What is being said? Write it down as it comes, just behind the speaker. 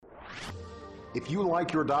If you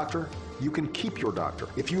like your doctor, you can keep your doctor.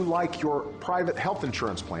 If you like your private health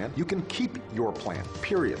insurance plan, you can keep your plan,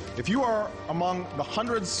 period. If you are among the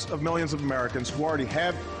hundreds of millions of Americans who already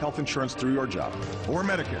have health insurance through your job, or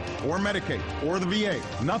Medicare, or Medicaid, or the VA,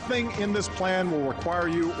 nothing in this plan will require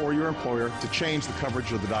you or your employer to change the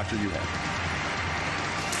coverage of the doctor you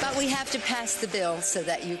have. But we have to pass the bill so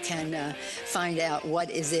that you can find out what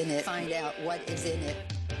is in it.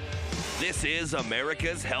 This is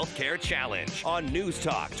America's Healthcare Challenge on News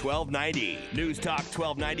Talk 1290, News Talk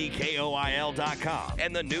 1290 KOIL.com,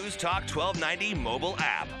 and the News Talk 1290 mobile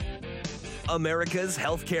app. America's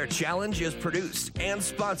Healthcare Challenge is produced and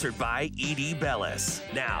sponsored by E.D. Bellis.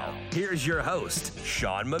 Now, here's your host,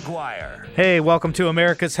 Sean McGuire. Hey, welcome to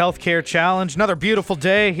America's Healthcare Challenge. Another beautiful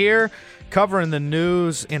day here, covering the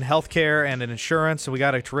news in healthcare and in insurance. So we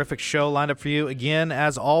got a terrific show lined up for you again,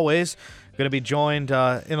 as always. Going to be joined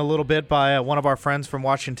in a little bit by one of our friends from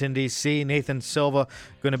Washington, D.C., Nathan Silva,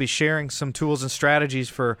 going to be sharing some tools and strategies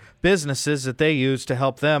for businesses that they use to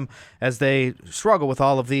help them as they struggle with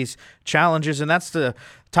all of these challenges. And that's the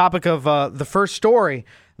topic of the first story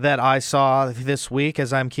that I saw this week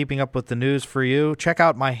as I'm keeping up with the news for you. Check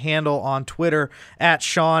out my handle on Twitter at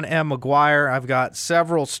Sean M. McGuire. I've got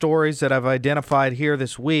several stories that I've identified here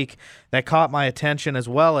this week that caught my attention, as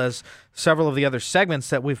well as several of the other segments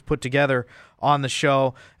that we've put together on the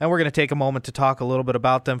show. And we're going to take a moment to talk a little bit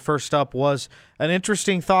about them. First up was an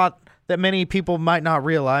interesting thought that many people might not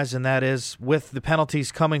realize, and that is with the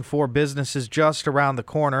penalties coming for businesses just around the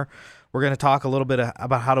corner. We're going to talk a little bit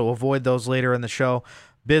about how to avoid those later in the show.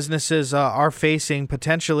 Businesses are facing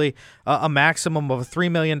potentially a maximum of a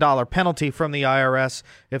 $3 million penalty from the IRS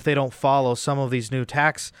if they don't follow some of these new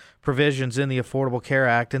tax provisions in the Affordable Care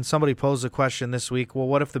Act. And somebody posed a question this week, well,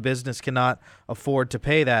 what if the business cannot afford to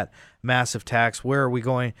pay that massive tax? Where are we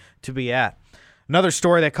going to be at? Another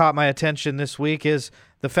story that caught my attention this week is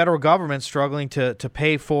the federal government struggling to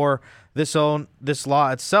pay for this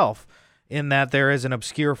law itself, in that there is an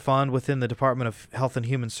obscure fund within the Department of Health and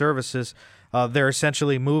Human Services. They're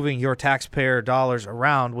essentially moving your taxpayer dollars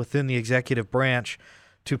around within the executive branch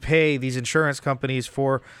to pay these insurance companies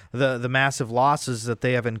for the massive losses that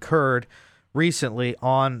they have incurred recently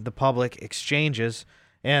on the public exchanges.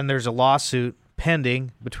 And there's a lawsuit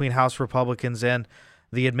pending between House Republicans and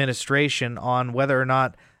the administration on whether or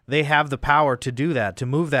not they have the power to do that, to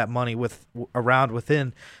move that money around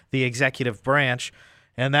within the executive branch.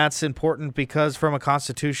 And that's important because from a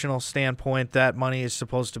constitutional standpoint, that money is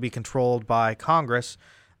supposed to be controlled by Congress.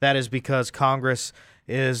 That is because Congress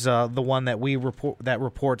is the one that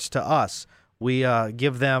reports to us. We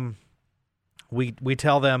give them, we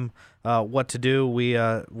tell them what to do. We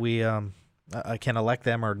can elect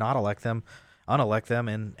them or not elect them, unelect them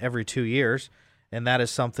in every 2 years, and that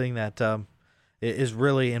is something that is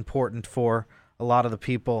really important for a lot of the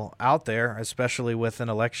people out there, especially with an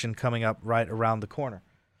election coming up right around the corner.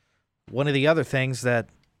 One of the other things that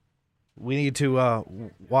we need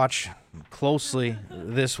to watch closely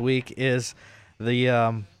this week is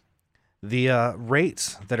the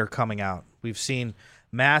rates that are coming out. We've seen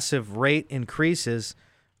massive rate increases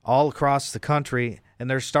all across the country, and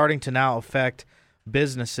they're starting to now affect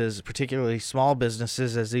businesses, particularly small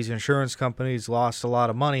businesses, as these insurance companies lost a lot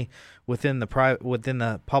of money within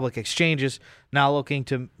the public exchanges, now looking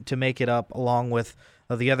to make it up along with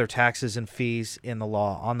the other taxes and fees in the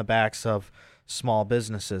law on the backs of small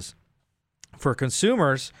businesses. For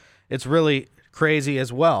consumers, it's really crazy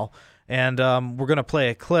as well. And we're going to play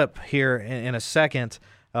a clip here in a second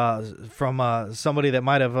from somebody that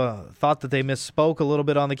might have thought that they misspoke a little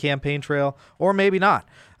bit on the campaign trail, or maybe not.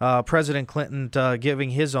 President Clinton giving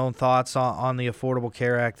his own thoughts on the Affordable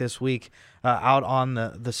Care Act this week out on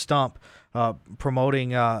the stump,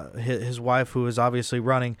 promoting his wife, who is obviously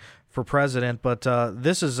running for president. But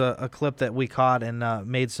this is a clip that we caught and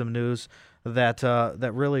made some news that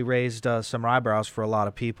really raised some eyebrows for a lot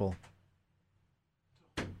of people.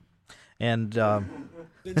 And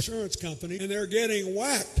insurance company, and they're getting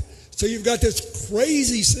whacked. So you've got this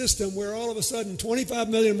crazy system where all of a sudden 25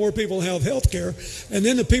 million more people have health care, and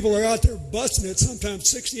then the people are out there busting it sometimes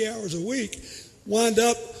 60 hours a week, wind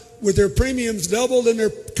up with their premiums doubled and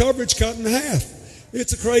their coverage cut in half.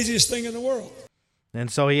 It's the craziest thing in the world.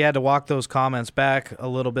 And so he had to walk those comments back a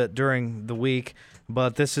little bit during the week.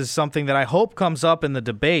 But this is something that I hope comes up in the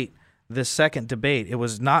debate, this second debate. It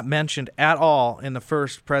was not mentioned at all in the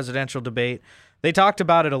first presidential debate. They talked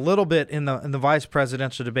about it a little bit in the vice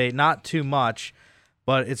presidential debate, not too much,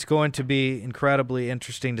 but it's going to be incredibly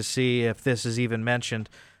interesting to see if this is even mentioned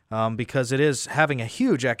because it is having a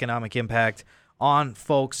huge economic impact on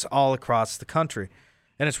folks all across the country.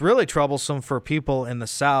 And it's really troublesome for people in the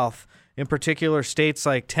South In particular, states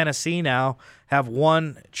like Tennessee now have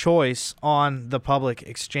one choice on the public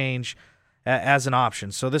exchange as an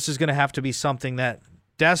option. So this is going to have to be something that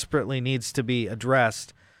desperately needs to be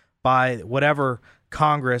addressed by whatever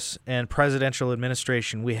Congress and presidential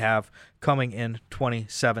administration we have coming in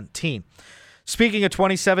 2017. Speaking of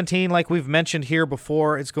 2017, like we've mentioned here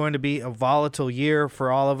before, it's going to be a volatile year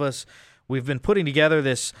for all of us. We've been putting together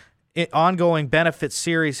this ongoing benefit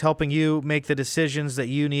series helping you make the decisions that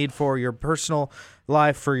you need for your personal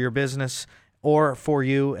life, for your business, or for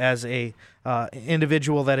you as a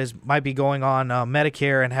individual that might be going on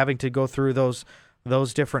Medicare and having to go through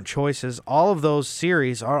those different choices. All of those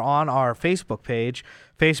series are on our Facebook page,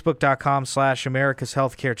 facebook.com/America's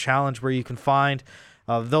Healthcare Challenge, where you can find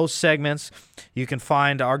those segments. You can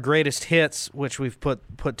find our greatest hits, which we've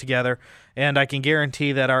put together. And I can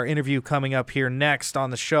guarantee that our interview coming up here next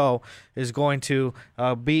on the show is going to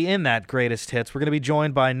be in that greatest hits. We're going to be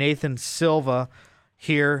joined by Nathan Silva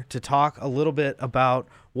here to talk a little bit about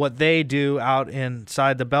what they do out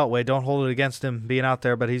inside the Beltway. Don't hold it against him being out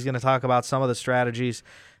there, but he's going to talk about some of the strategies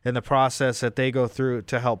in the process that they go through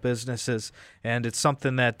to help businesses. And it's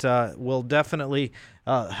something that will definitely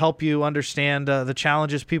help you understand the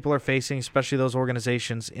challenges people are facing, especially those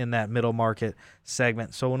organizations in that middle market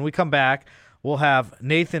segment. So when we come back, we'll have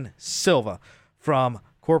Nathan Silva from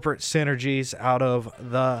Corporate Synergies out of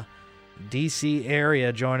the D.C.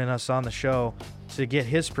 area joining us on the show to get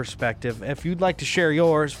his perspective. If you'd like to share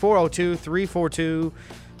yours,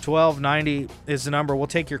 402-342-1290 is the number. We'll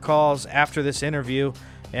take your calls after this interview,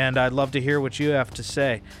 and I'd love to hear what you have to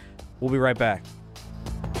say. We'll be right back.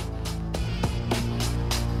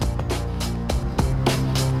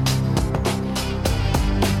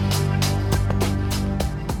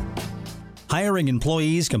 Hiring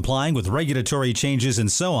employees, complying with regulatory changes,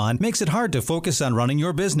 and so on makes it hard to focus on running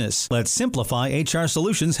your business. Let Simplify HR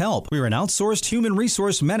Solutions help. We're an outsourced human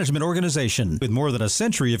resource management organization with more than a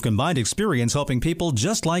century of combined experience helping people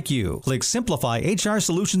just like you. Click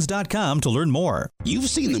SimplifyHRSolutions.com to learn more. You've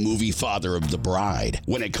seen the movie Father of the Bride.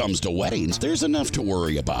 When it comes to weddings, there's enough to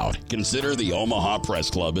worry about. Consider the Omaha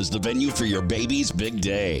Press Club as the venue for your baby's big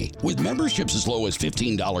day. With memberships as low as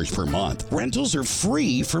 $15 per month, rentals are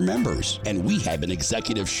free for members. And we have an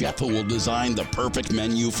executive chef who will design the perfect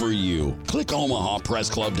menu for you. Click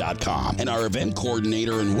OmahaPressClub.com and our event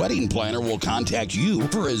coordinator and wedding planner will contact you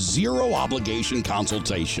for a zero-obligation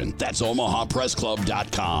consultation. That's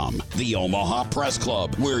OmahaPressClub.com. The Omaha Press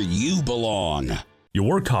Club, where you belong. You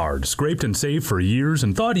worked hard, scraped and saved for years,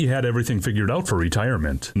 and thought you had everything figured out for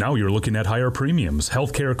retirement. Now you're looking at higher premiums,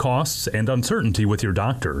 healthcare costs, and uncertainty with your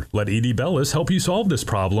doctor. Let E.D. Bellis help you solve this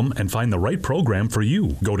problem and find the right program for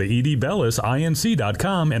you. Go to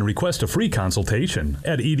edbellisinc.com and request a free consultation.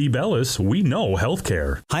 At E.D. Bellis, we know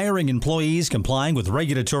healthcare. Hiring employees, complying with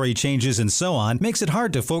regulatory changes, and so on makes it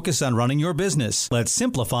hard to focus on running your business. Let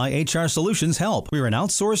Simplify HR Solutions help. We're an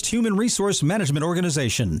outsourced human resource management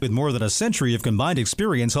organization with more than a century of combined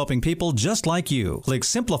experience helping people just like you. Click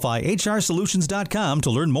SimplifyHRSolutions.com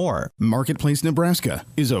to learn more. Marketplace Nebraska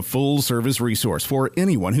is a full-service resource for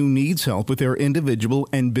anyone who needs help with their individual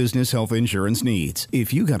and business health insurance needs.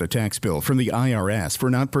 If you got a tax bill from the IRS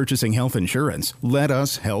for not purchasing health insurance, let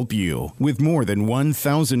us help you. With more than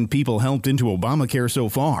 1,000 people helped into Obamacare so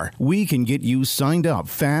far, we can get you signed up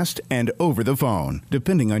fast and over the phone.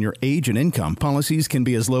 Depending on your age and income, policies can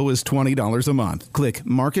be as low as $20 a month. Click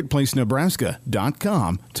MarketplaceNebraska.com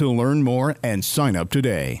to learn more and sign up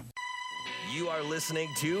today. You are listening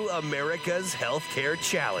to America's Healthcare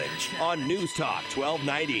Challenge on News Talk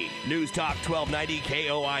 1290, News Talk 1290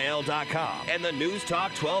 KOIL.com, and the News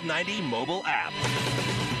Talk 1290 mobile app.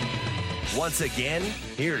 Once again,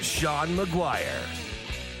 here's Sean McGuire.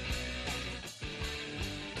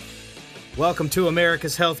 Welcome to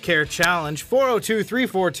America's Healthcare Challenge,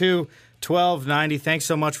 402-342-1290. Thanks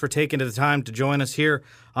so much for taking the time to join us here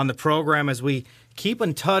on the program as we keep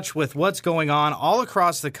in touch with what's going on all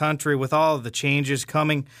across the country with all of the changes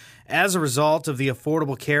coming as a result of the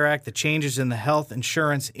Affordable Care Act, the changes in the health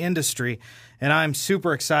insurance industry. And I'm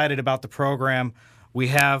super excited about the program we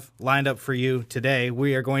have lined up for you today.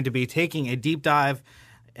 We are going to be taking a deep dive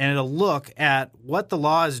and a look at what the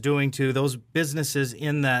law is doing to those businesses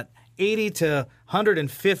in that 80 to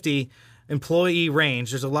 150 employee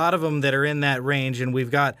range. There's a lot of them that are in that range, and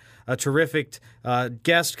we've got a terrific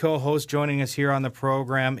guest co-host joining us here on the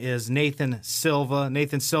program is Nathan Silva.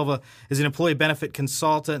 Nathan Silva is an employee benefit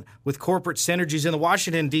consultant with Corporate Synergies in the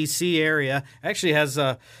Washington, D.C. area. Actually has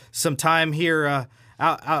some time here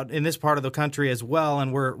out in this part of the country as well,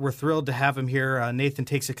 and we're thrilled to have him here. Nathan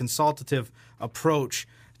takes a consultative approach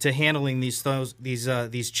to handling these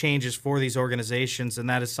changes for these organizations, and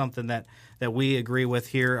that is something that we agree with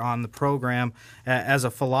here on the program as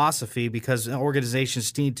a philosophy, because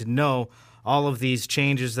organizations need to know all of these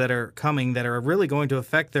changes that are coming that are really going to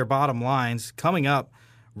affect their bottom lines coming up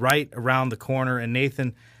right around the corner. And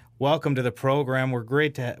Nathan, welcome to the program. We're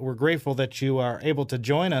grateful that you are able to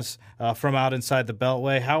join us from out inside the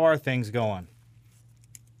Beltway. How are things going?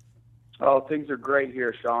 Oh, things are great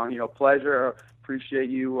here, Sean. Pleasure. Appreciate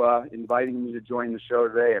you inviting me to join the show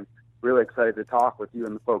today, and really excited to talk with you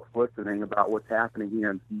and the folks listening about what's happening here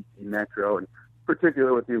in DC Metro, and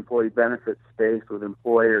particularly with the employee benefits space with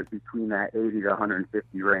employers between that 80 to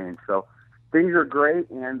 150 range. So things are great,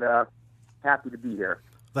 and happy to be here.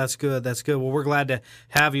 That's good. That's good. Well, we're glad to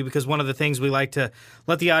have you, because one of the things we like to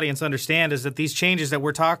let the audience understand is that these changes that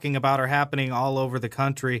we're talking about are happening all over the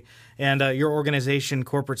country. And your organization,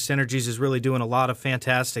 Corporate Synergies, is really doing a lot of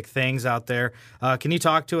fantastic things out there. Can you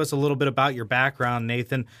talk to us a little bit about your background,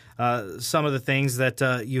 Nathan? Some of the things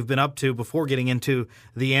that you've been up to before getting into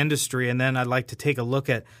the industry. And then I'd like to take a look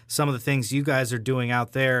at some of the things you guys are doing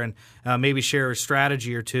out there, and maybe share a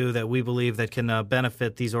strategy or two that we believe that can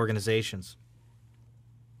benefit these organizations.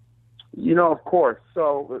 Of course.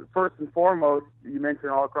 So first and foremost, you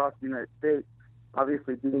mentioned all across the United States,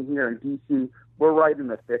 obviously being here in D.C., we're right in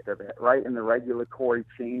the thick of it, right in the regulatory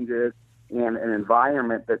changes and an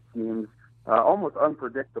environment that seems almost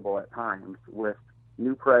unpredictable at times, with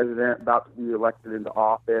new president about to be elected into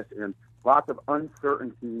office and lots of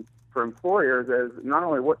uncertainty for employers as not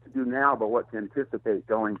only what to do now, but what to anticipate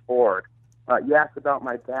going forward. You asked about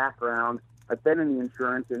my background. I've been in the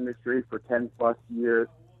insurance industry for 10 plus years.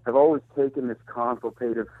 I've always taken this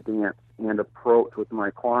consultative stance and approach with my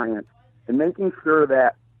clients, and making sure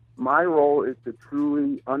that my role is to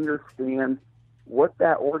truly understand what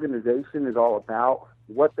that organization is all about,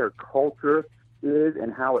 what their culture is,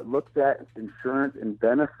 and how it looks at insurance and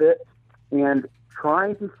benefits, and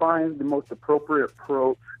trying to find the most appropriate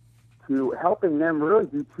approach to helping them really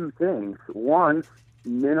do two things. One,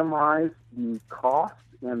 minimize the costs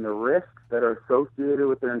and the risks that are associated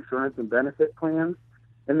with their insurance and benefit plans.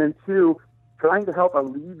 And then two, trying to help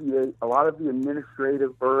alleviate a lot of the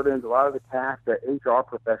administrative burdens, a lot of the tasks that HR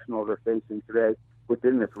professionals are facing today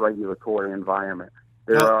within this regulatory environment.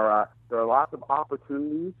 There are lots of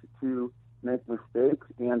opportunities to make mistakes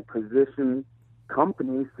and position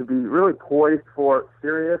companies to be really poised for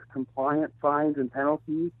serious compliance fines and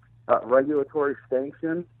penalties, regulatory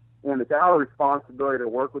sanctions, and it's our responsibility to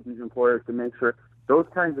work with these employers to make sure those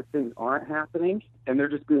kinds of things aren't happening, and they're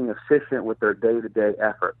just being efficient with their day-to-day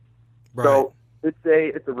effort. Right. So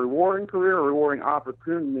it's a rewarding career, a rewarding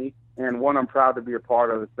opportunity, and one I'm proud to be a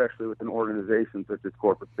part of, especially with an organization such as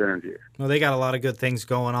Corporate Synergies. Well, they got a lot of good things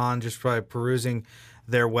going on just by perusing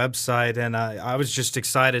their website, and I was just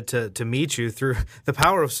excited to meet you through the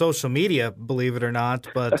power of social media, believe it or not.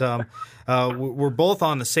 But we're both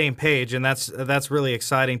on the same page, and that's really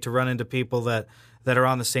exciting to run into people that are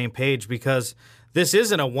on the same page, because this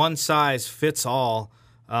isn't a one-size-fits-all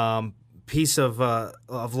piece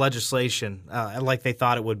of legislation like they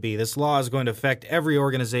thought it would be. This law is going to affect every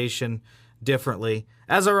organization differently,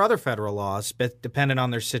 as are other federal laws, depending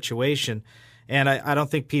on their situation. And I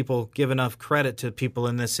don't think people give enough credit to people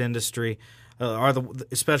in this industry,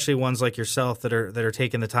 especially ones like yourself that are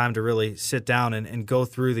taking the time to really sit down and go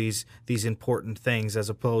through these important things, as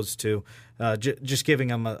opposed to just giving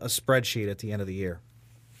them a spreadsheet at the end of the year.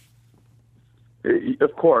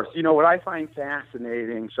 Of course. What I find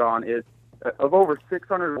fascinating, Sean, is of over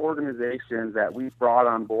 600 organizations that we've brought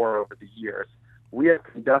on board over the years, we have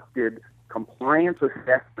conducted compliance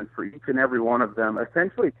assessments for each and every one of them,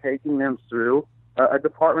 essentially taking them through a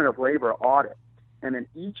Department of Labor audit. And in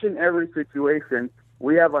each and every situation,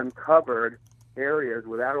 we have uncovered areas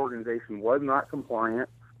where that organization was not compliant,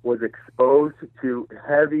 was exposed to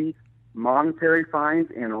heavy monetary fines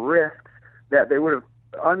and risks that they would have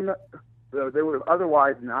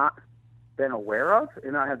otherwise not been aware of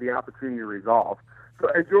and not had the opportunity to resolve. So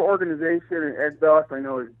as your organization, and Ed Bellis, I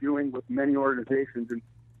know, is doing with many organizations in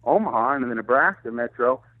Omaha and in the Nebraska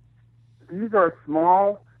metro, these are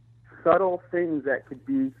small, subtle things that could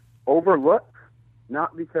be overlooked,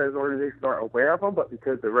 not because organizations aren't aware of them, but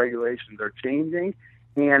because the regulations are changing.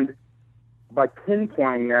 And by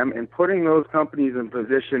pinpointing them and putting those companies in a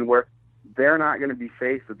position where they're not going to be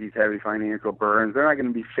faced with these heavy financial burdens, they're not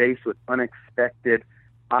going to be faced with unexpected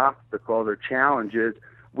obstacles or challenges,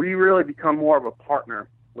 we really become more of a partner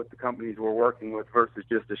with the companies we're working with versus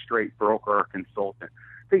just a straight broker or consultant.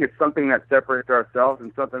 I think it's something that separates ourselves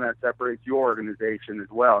and something that separates your organization as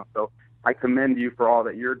well. So I commend you for all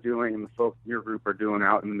that you're doing and the folks in your group are doing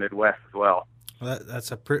out in the Midwest as well. Well,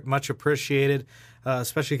 that's much appreciated,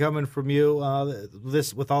 especially coming from you.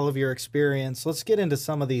 This with all of your experience. Let's get into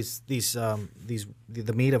some of the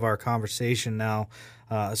meat of our conversation now,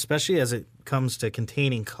 especially as it comes to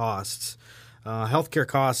containing costs. Healthcare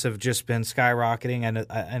costs have just been skyrocketing.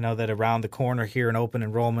 I know that around the corner here in open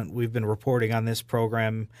enrollment, we've been reporting on this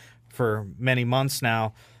program for many months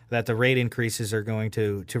now that the rate increases are going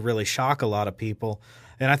to really shock a lot of people.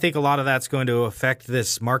 And I think a lot of that's going to affect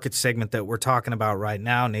this market segment that we're talking about right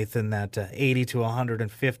now, Nathan, that 80 to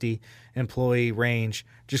 150 employee range,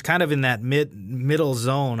 just kind of in that middle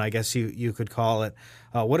zone, I guess you could call it.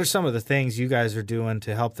 What are some of the things you guys are doing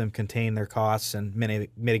to help them contain their costs and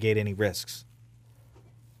mitigate any risks?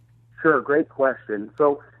 Sure, great question.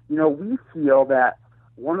 So, we feel that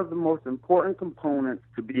one of the most important components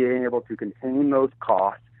to being able to contain those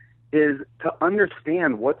costs is to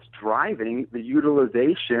understand what's driving the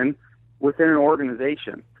utilization within an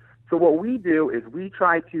organization. So what we do is we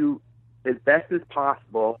try to, as best as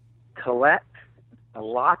possible, collect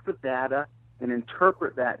lots of data and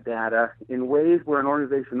interpret that data in ways where an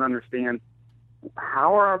organization understands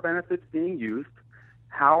how are our benefits being used,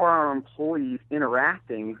 how are our employees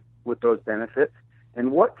interacting with those benefits,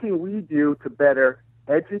 and what can we do to better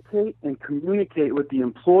educate and communicate with the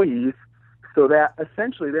employees so that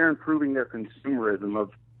essentially they're improving their consumerism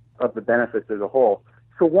of the benefits as a whole.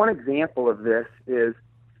 So one example of this is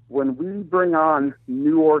when we bring on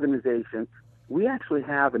new organizations, we actually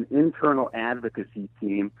have an internal advocacy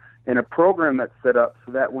team and a program that's set up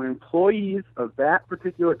so that when employees of that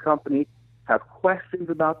particular company have questions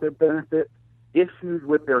about their benefits, issues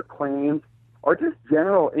with their claims, or just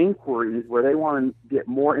general inquiries where they want to get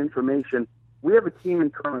more information, we have a team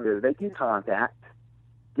internally that they can contact,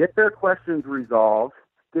 get their questions resolved,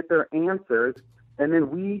 get their answers, and then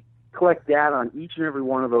we collect data on each and every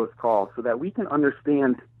one of those calls so that we can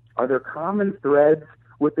understand, are there common threads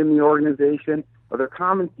within the organization? Are there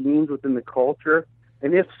common themes within the culture?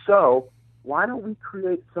 And if so, why don't we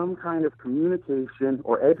create some kind of communication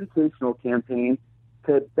or educational campaign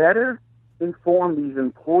to better inform these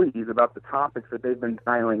employees about the topics that they've been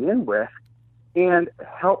dialing in with and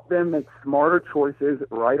help them make smarter choices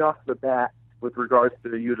right off the bat with regards to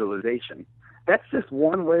their utilization. That's just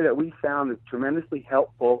one way that we found is tremendously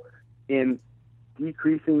helpful in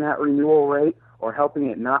decreasing that renewal rate or helping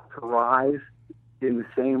it not to rise in the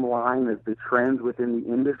same line as the trends within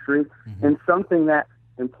the industry, and something that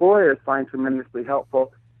employers find tremendously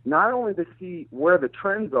helpful, not only to see where the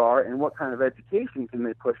trends are and what kind of education can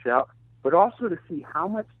they push out, but also to see how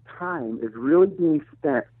much time is really being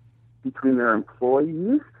spent between their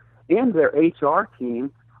employees and their HR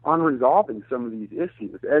team on resolving some of these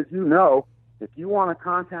issues. As you know, if you want to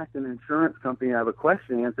contact an insurance company and have a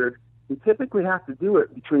question answered, you typically have to do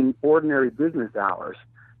it between ordinary business hours.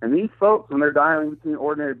 And these folks, when they're dialing between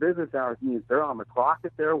ordinary business hours, means they're on the clock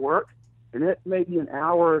at their work, and it may be an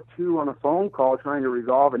hour or two on a phone call trying to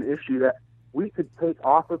resolve an issue that we could take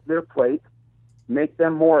off of their plate, make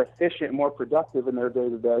them more efficient, more productive in their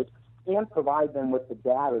day-to-day, and provide them with the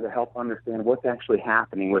data to help understand what's actually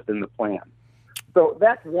happening within the plan. So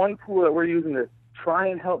that's one tool that we're using to try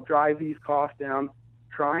and help drive these costs down,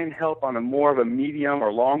 try and help on a more of a medium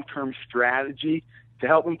or long-term strategy to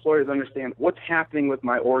help employers understand what's happening with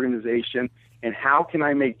my organization and how can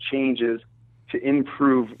I make changes to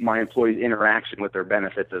improve my employees' interaction with their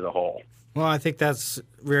benefits as a whole. Well, I think that's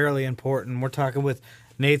really important. We're talking with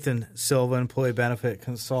Nathan Silva, employee benefit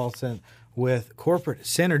consultant with Corporate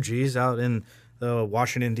Synergies out in the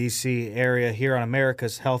Washington, D.C. area here on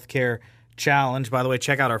America's Healthcare Challenge. By the way,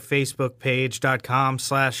 check out our Facebook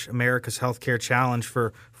page.com/America's Healthcare Challenge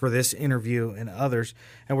for this interview and others.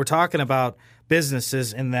 And we're talking about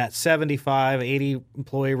businesses in that 75, 80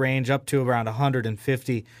 employee range up to around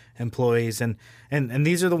 150 employees. And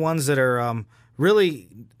these are the ones that are really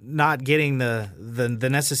not getting the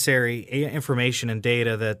necessary information and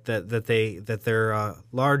data that their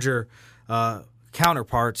larger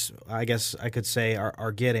counterparts, I guess I could say,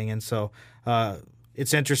 are getting. And so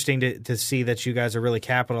it's interesting to see that you guys are really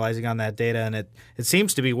capitalizing on that data, and it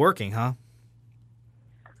seems to be working, huh?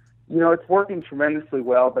 You know, it's working tremendously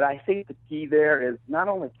well, but I think the key there is not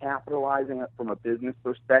only capitalizing it from a business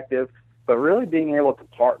perspective, but really being able to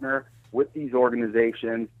partner with these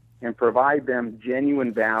organizations and provide them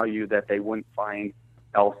genuine value that they wouldn't find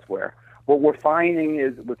elsewhere. What we're finding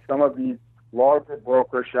is with some of these larger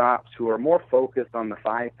broker shops who are more focused on the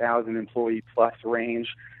 5,000 employee plus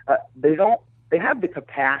range, they have the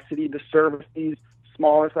capacity to service these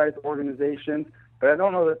smaller sized organizations, but I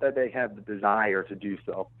don't know that they have the desire to do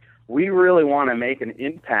so. We really want to make an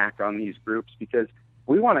impact on these groups because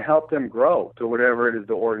we want to help them grow to whatever it is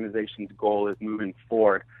the organization's goal is moving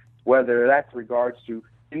forward, whether that's regards to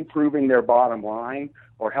improving their bottom line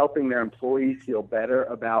or helping their employees feel better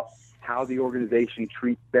about how the organization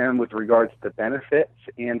treats them with regards to benefits,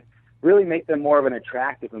 and really make them more of an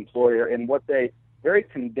attractive employer in what they very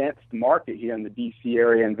condensed market here in the DC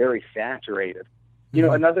area and very saturated. You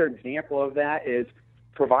know, another example of that is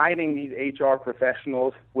providing these HR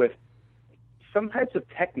professionals with some types of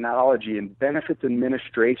technology and benefits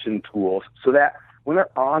administration tools so that when they're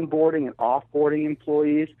onboarding and offboarding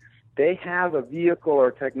employees, they have a vehicle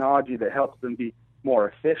or technology that helps them be more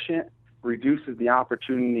efficient, reduces the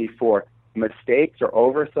opportunity for mistakes or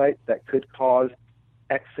oversights that could cause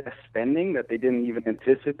excess spending that they didn't even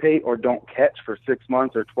anticipate or don't catch for 6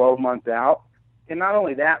 months or 12 months out. And not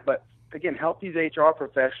only that, but again, help these HR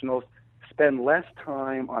professionals spend less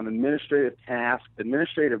time on administrative tasks,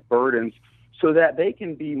 administrative burdens, so that they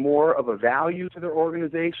can be more of a value to their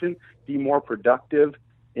organization, be more productive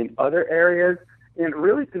in other areas, and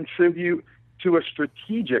really contribute to a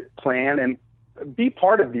strategic plan and be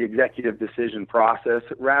part of the executive decision process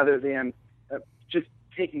rather than just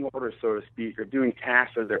taking orders, so to speak, or doing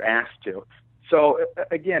tasks as they're asked to. So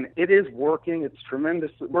again, it is working. It's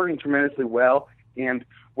working tremendously well, and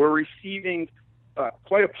we're receiving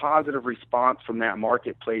quite a positive response from that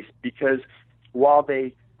marketplace, because while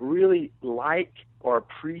they really like or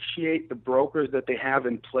appreciate the brokers that they have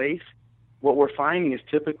in place, what we're finding is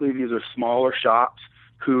typically these are smaller shops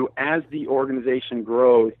who, as the organization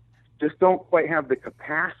grows, just don't quite have the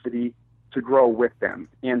capacity to grow with them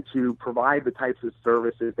and to provide the types of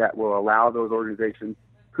services that will allow those organizations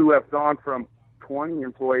who have gone from 20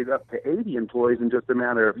 employees up to 80 employees in just a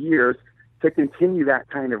matter of years to continue that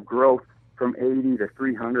kind of growth from 80 to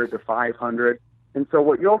 300 to 500. And so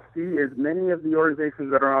what you'll see is many of the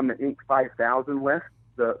organizations that are on the Inc. 5000 list,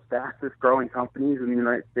 the fastest growing companies in the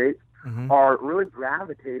United States, are really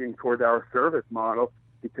gravitating towards our service model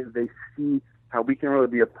because they see how we can really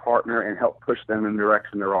be a partner and help push them in the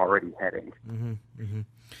direction they're already heading.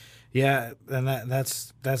 Yeah, and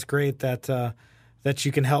that's great that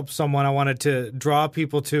you can help someone. I wanted to draw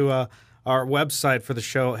people to our website for the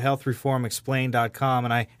show, healthreformexplained.com,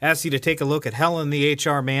 and I asked you to take a look at Helen, the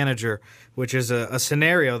HR manager, which is a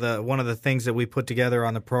scenario, one of the things that we put together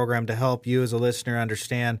on the program to help you as a listener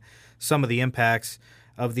understand some of the impacts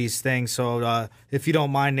of these things. So if you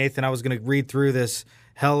don't mind, Nathan, I was going to read through this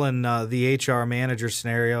Helen, the HR manager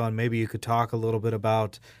scenario, and maybe you could talk a little bit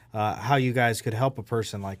about how you guys could help a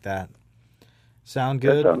person like that. Sound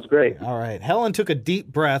good? That sounds great. All right. Helen took a deep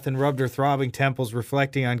breath and rubbed her throbbing temples,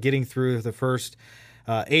 reflecting on getting through the first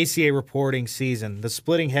ACA reporting season. The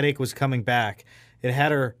splitting headache was coming back. It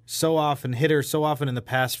hit her so often in the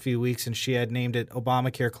past few weeks, and she had named it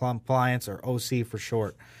Obamacare compliance, or OC for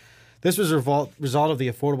short. This was a result of the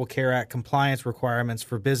Affordable Care Act compliance requirements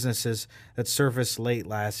for businesses that surfaced late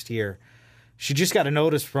last year. She just got a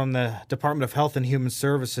notice from the Department of Health and Human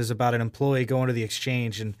Services about an employee going to the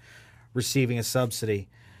exchange and receiving a subsidy.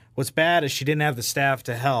 What's bad is she didn't have the staff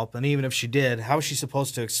to help, and even if she did, how was she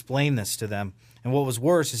supposed to explain this to them? And what was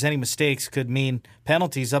worse is any mistakes could mean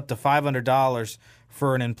penalties up to $500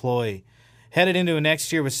 for an employee. Headed into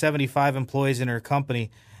next year with 75 employees in her company,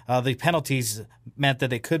 the penalties meant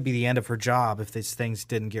that it could be the end of her job if these things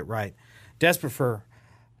didn't get right. Desperate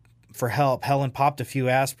for help, Helen popped a few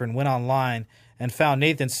aspirin, went online, and found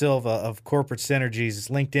Nathan Silva of Corporate Synergy's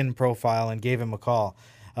LinkedIn profile and gave him a call.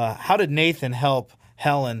 How did Nathan help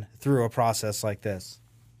Helen through a process like this?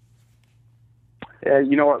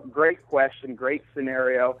 Great question, great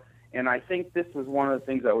scenario. And I think this was one of the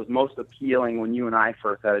things that was most appealing when you and I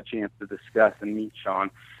first had a chance to discuss and meet, Sean.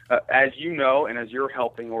 As you know, and as you're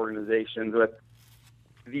helping organizations with,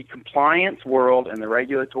 the compliance world and the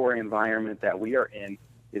regulatory environment that we are in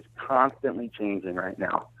is constantly changing right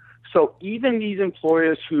now. So even these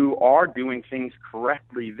employers who are doing things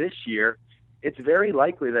correctly this year, it's very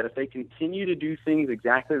likely that if they continue to do things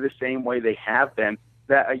exactly the same way they have been,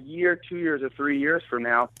 that a year, 2 years, or 3 years from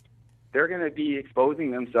now, they're going to be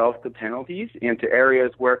exposing themselves to penalties and to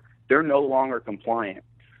areas where they're no longer compliant.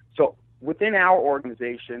 So within our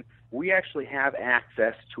organization, we actually have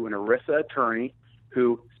access to an ERISA attorney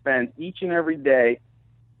who spends each and every day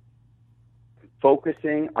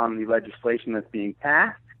focusing on the legislation that's being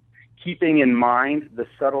passed, keeping in mind the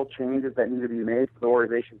subtle changes that need to be made for the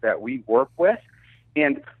organizations that we work with.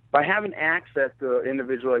 And by having access to an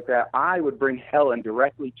individual like that, I would bring Helen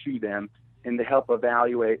directly to them and to help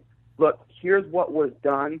evaluate, look, here's what was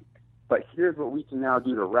done, but here's what we can now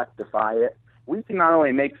do to rectify it. We can not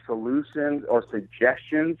only make solutions or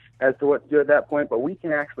suggestions as to what to do at that point, but we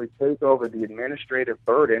can actually take over the administrative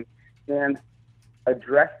burden and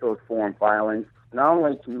address those form filings, not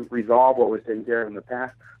only to resolve what was taken care of in the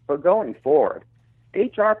past, but going forward.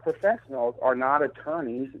 HR professionals are not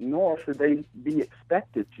attorneys, nor should they be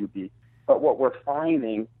expected to be. But what we're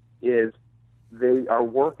finding is they are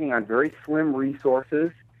working on very slim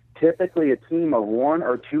resources. Typically, a team of 1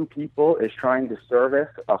 or 2 people is trying to service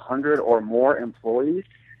 100 or more employees,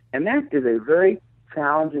 and that is a very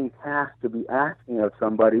challenging task to be asking of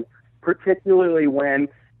somebody, particularly when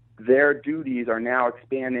their duties are now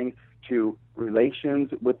expanding to relations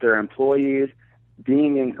with their employees,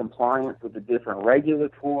 being in compliance with the different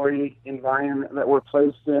regulatory environment that we're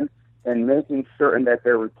placed in, and making certain that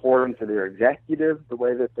they're reporting to their executives the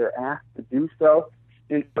way that they're asked to do so.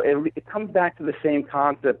 And it comes back to the same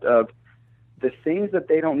concept of the things that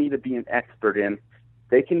they don't need to be an expert in.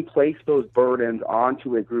 They can place those burdens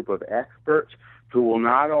onto a group of experts who will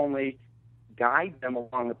not only guide them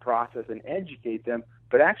along the process and educate them,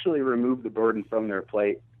 but actually remove the burden from their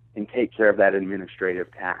plate and take care of that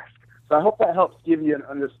administrative task. So I hope that helps give you an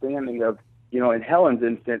understanding of, in Helen's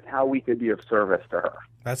instance, how we could be of service to her.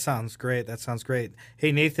 That sounds great.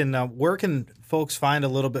 Hey, Nathan, where can folks find a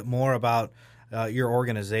little bit more about your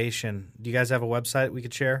organization? Do you guys have a website we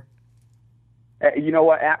could share? You know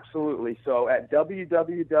what? Absolutely. So at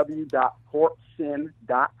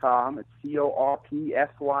www.corpsyn.com, it's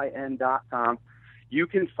CORPSYN.com, you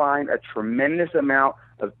can find a tremendous amount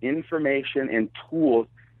of information and tools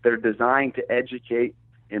that are designed to educate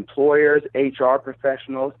employers, HR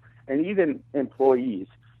professionals, and even employees.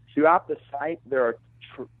 Throughout the site, there are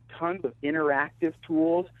tons of interactive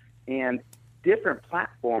tools and different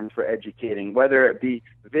platforms for educating, whether it be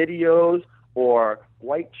videos or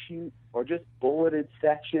white sheet or just bulleted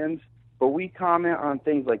sections. But we comment on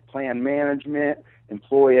things like plan management,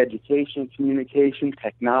 employee education, communication,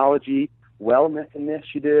 technology, wellness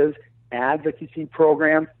initiatives, advocacy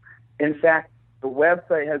programs. In fact, the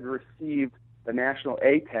website has received the National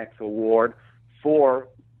Apex Award for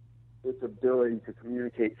its ability to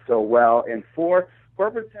communicate so well, and for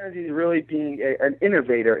corporate synergy really being an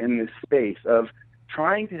innovator in this space of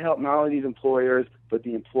trying to help not only these employers but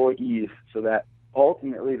the employees, so that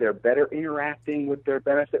ultimately they're better interacting with their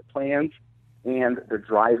benefit plans and they're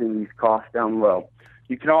driving these costs down low.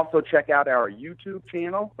 You can also check out our YouTube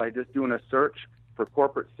channel by just doing a search for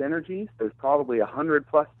Corporate Synergies. There's probably 100+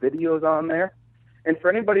 videos on there. And for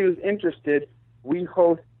anybody who's interested, we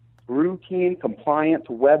host routine compliance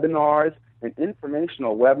webinars and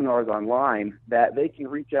informational webinars online that they can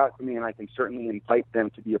reach out to me, and I can certainly invite them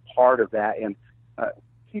to be a part of that and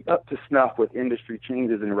keep up to snuff with industry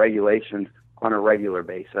changes and regulations on a regular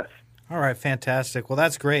basis. All right, fantastic. Well,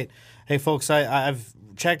 that's great. Hey, folks, I've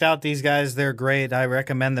checked out these guys. They're great. I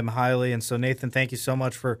recommend them highly. And so, Nathan, thank you so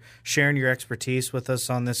much for sharing your expertise with us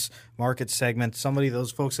on this market segment.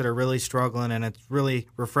 Those folks that are really struggling, and it's really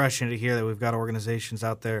refreshing to hear that we've got organizations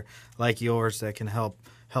out there like yours that can help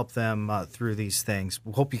them through these things.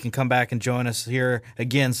 We hope you can come back and join us here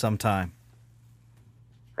again sometime.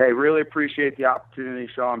 Hey, really appreciate the opportunity,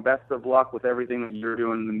 Sean. Best of luck with everything that you're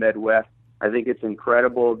doing in the Midwest. I think it's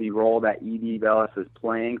incredible the role that ED Bellis is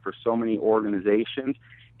playing for so many organizations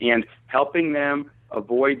and helping them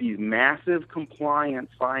avoid these massive compliance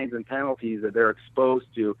fines and penalties that they're exposed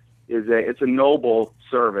to. It's a noble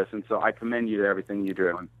service, and so I commend you to everything you're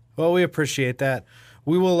doing. Well, we appreciate that.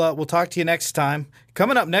 We'll talk to you next time.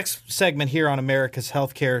 Coming up next segment here on America's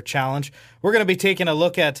Healthcare Challenge, we're going to be taking a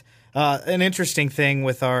look at an interesting thing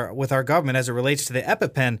with our government as it relates to the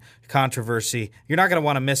EpiPen controversy. You're not going to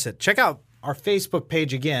want to miss it. Check out our Facebook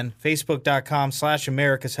page again,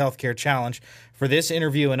 facebook.com/America's Healthcare Challenge for this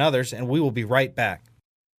interview and others, and we will be right back.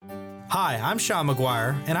 Hi, I'm Sean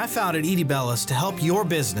McGuire, and I founded ED Bellis to help your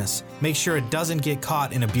business make sure it doesn't get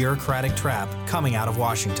caught in a bureaucratic trap coming out of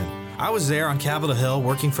Washington. I was there on Capitol Hill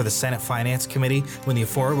working for the Senate Finance Committee when the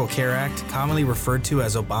Affordable Care Act, commonly referred to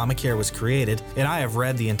as Obamacare, was created, and I have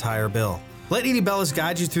read the entire bill. Let ED Bellis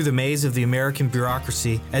guide you through the maze of the American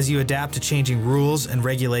bureaucracy as you adapt to changing rules and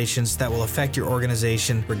regulations that will affect your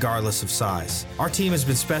organization regardless of size. Our team has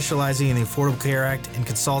been specializing in the Affordable Care Act and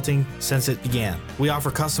consulting since it began. We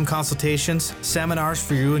offer custom consultations, seminars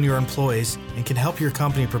for you and your employees, and can help your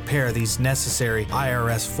company prepare these necessary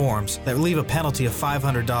IRS forms that leave a penalty of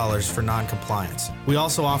 $500 for non-compliance. We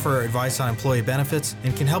also offer advice on employee benefits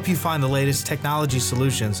and can help you find the latest technology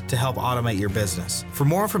solutions to help automate your business. For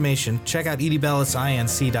more information, check out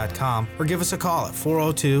edbellisinc.com or give us a call at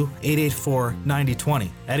 402-884-9020.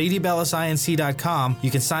 At edbellisinc.com, you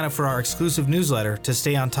can sign up for our exclusive newsletter to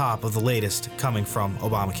stay on top of the latest coming from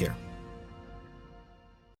Obamacare.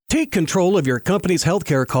 Take control of your company's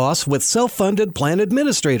healthcare costs with self-funded plan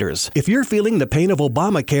administrators. If you're feeling the pain of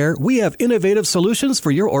Obamacare, we have innovative solutions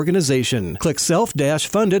for your organization. Click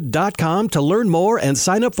self-funded.com to learn more and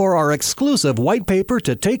sign up for our exclusive white paper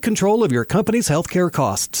to take control of your company's healthcare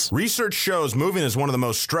costs. Research shows moving is one of the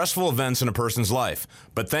most stressful events in a person's life.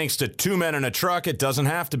 But thanks to Two Men in a Truck, it doesn't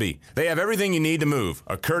have to be. They have everything you need to move.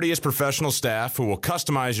 A courteous professional staff who will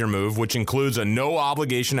customize your move, which includes a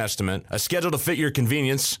no-obligation estimate, a schedule to fit your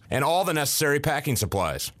convenience, and all the necessary packing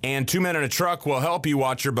supplies. And Two Men in a Truck will help you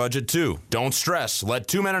watch your budget too. Don't stress. Let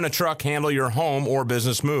Two Men in a Truck handle your home or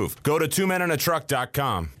business move. Go to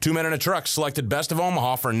twomeninatruck.com. Two Men in a Truck selected Best of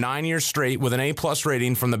Omaha for 9 years straight with an A+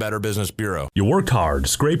 rating from the Better Business Bureau. You worked hard,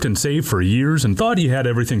 scraped and saved for years, and thought you had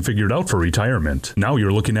everything figured out for retirement. Now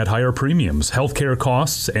you're looking at higher premiums, healthcare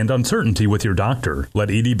costs, and uncertainty with your doctor. Let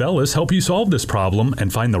Edie Bellis help you solve this problem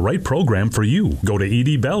and find the right program for you. Go to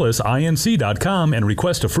edibellisinc.com and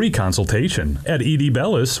request a free consultation. At Edie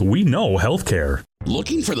Bellis, we know healthcare.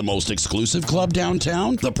 Looking for the most exclusive club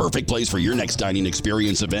downtown? The perfect place for your next dining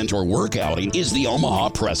experience, event, or work outing is the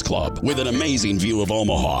Omaha Press Club. With an amazing view of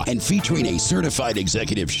Omaha and featuring a certified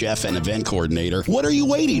executive chef and event coordinator, what are you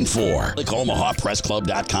waiting for? Click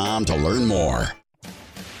omahapressclub.com to learn more.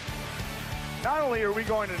 Not only are we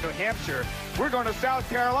going to New Hampshire, we're going to South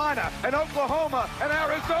Carolina and Oklahoma and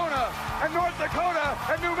Arizona and North Dakota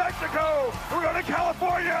and New Mexico. We're going to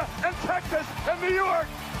California and Texas and New York.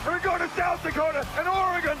 And we're going to South Dakota and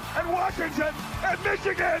Oregon and Washington and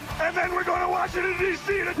Michigan. And then we're going to Washington,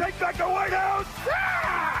 D.C. to take back the White House.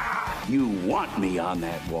 Yeah! You want me on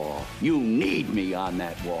that wall. You need me on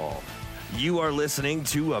that wall. You are listening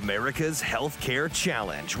to America's Healthcare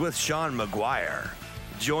Challenge with Sean McGuire.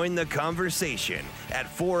 Join the conversation at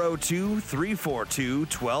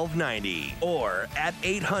 402-342-1290 or at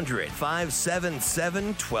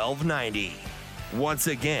 800-577-1290. Once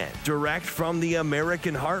again, direct from the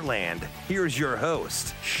American heartland, here's your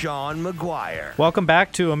host, Sean McGuire. Welcome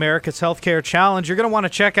back to America's Healthcare Challenge. You're going to want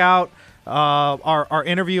to check out our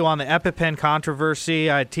interview on the EpiPen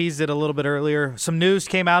controversy. I teased it a little bit earlier. Some news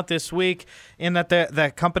came out this week in that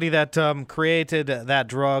the company that created that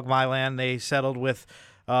drug, Mylan, they settled with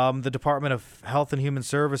the Department of Health and Human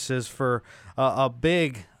Services for a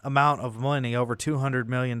big amount of money, over $200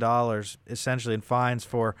 million, essentially in fines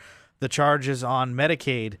for the charges on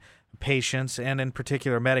Medicaid patients and in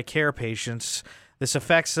particular Medicare patients. This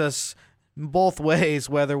affects us both ways,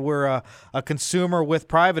 whether we're a consumer with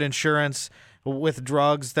private insurance with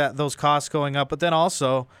drugs, that those costs going up, but then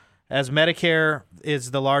also as Medicare is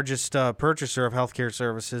the largest purchaser of healthcare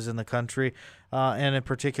services in the country, and in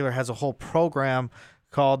particular has a whole program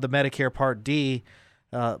called the Medicare Part D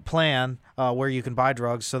plan where you can buy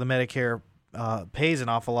drugs. So the Medicare pays an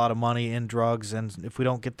awful lot of money in drugs, and if we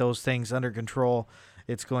don't get those things under control,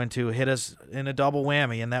 it's going to hit us in a double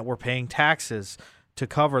whammy in that we're paying taxes to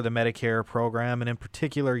cover the Medicare program, and in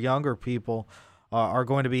particular younger people are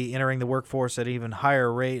going to be entering the workforce at an even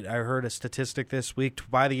higher rate. I heard a statistic this week,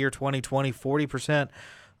 by the year 2020, 40%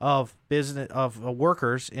 of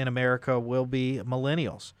workers in America will be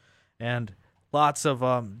millennials, and lots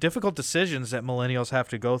of difficult decisions that millennials have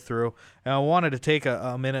to go through. And I wanted to take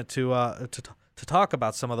a minute to talk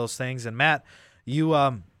about some of those things. And Matt, you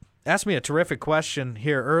asked me a terrific question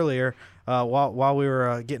here earlier while we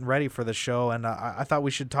were getting ready for the show, and I thought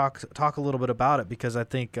we should talk a little bit about it because I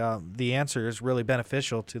think the answer is really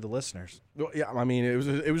beneficial to the listeners. Well, yeah, I mean,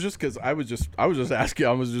 it was just because I was just asking.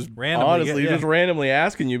 I was just randomly, just randomly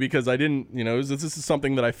asking you because I didn't, this is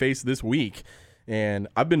something that I faced this week. And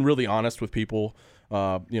I've been really honest with people,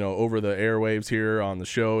 over the airwaves here on the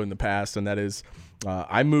show in the past, and that is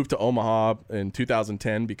I moved to Omaha in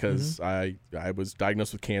 2010 because I was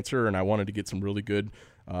diagnosed with cancer and I wanted to get some really good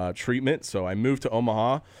treatment. So I moved to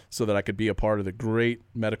Omaha so that I could be a part of the great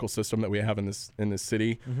medical system that we have in this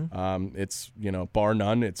city. It's, bar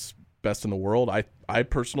none, it's best in the world. I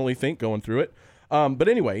personally think going through it. But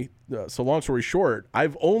anyway, so long story short,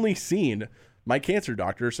 I've only seen my cancer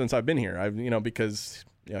doctor since I've been here. Because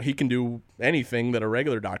he can do anything that a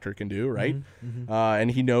regular doctor can do, right?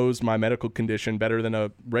 And he knows my medical condition better than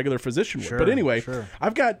a regular physician would. But anyway,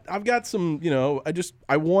 I've got some,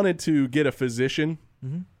 I wanted to get a physician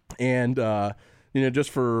and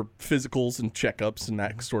just for physicals and checkups and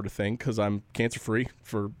that sort of thing, because I'm cancer free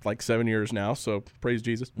for like 7 years now, so praise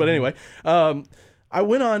Jesus. But anyway, I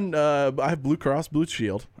went on I have Blue Cross Blue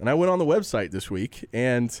Shield, and I went on the website this week,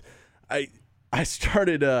 and I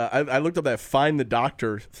started, I looked up that Find the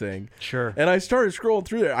Doctor thing. Sure. And I started scrolling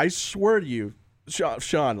through there. I swear to you,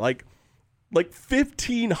 Sean, like like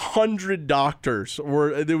 1,500 doctors,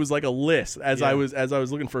 or there was like a list as I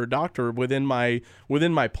was looking for a doctor within my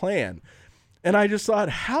plan, and I just thought,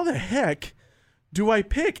 how the heck do I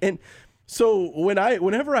pick? And so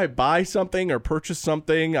whenever I buy something or purchase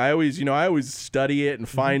something, I always study it and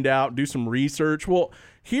find out, do some research. Well,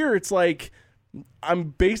 here it's like I'm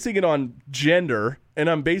basing it on gender and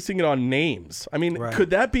I'm basing it on names. I mean,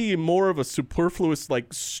 could that be more of a superfluous,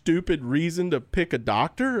 like, stupid reason to pick a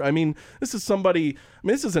doctor? I mean, this is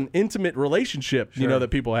this is an intimate relationship, that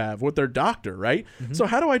people have with their doctor, right? So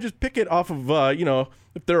how do I just pick it off of,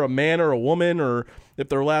 if they're a man or a woman, or if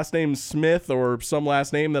their last name's Smith or some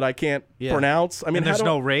last name that I can't pronounce? I mean, and there's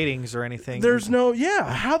no ratings or anything.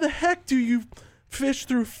 How the heck do you fish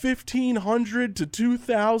through 1,500 to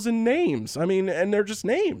 2,000 names? I mean, and they're just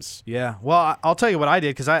names. Yeah. Well, I'll tell you what I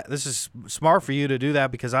did, because this is smart for you to do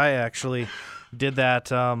that, because I actually did that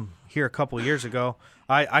here a couple of years ago.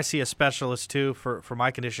 I see a specialist too for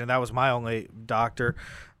my condition. That was my only doctor,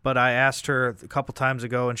 but I asked her a couple times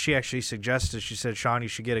ago, and she actually suggested. She said, "Sean, you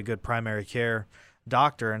should get a good primary care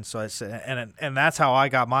doctor." And so I said, and that's how I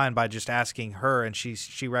got mine, by just asking her, and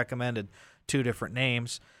she recommended 2 different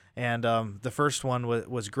names. And the first one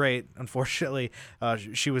was great. Unfortunately,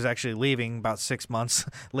 she was actually leaving about 6 months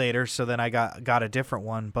later, so then I got a different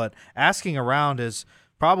one. But asking around is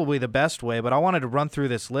probably the best way. But I wanted to run through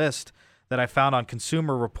this list that I found on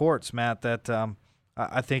Consumer Reports, Matt, that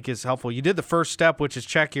I think is helpful. You did the first step, which is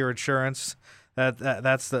check your insurance.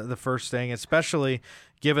 That's the first thing, especially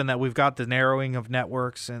given that we've got the narrowing of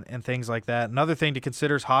networks and things like that. Another thing to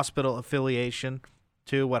consider is hospital affiliation.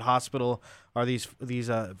 Too, what hospital are these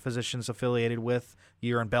physicians affiliated with?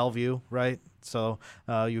 You're in Bellevue, right? So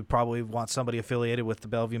you probably want somebody affiliated with the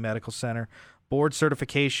Bellevue Medical Center. Board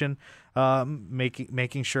certification,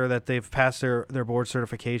 making sure that they've passed their board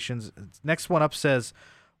certifications. Next one up says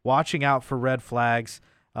watching out for red flags,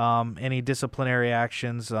 any disciplinary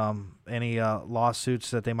actions, any lawsuits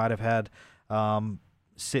that they might have had.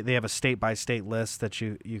 They have a state-by-state list that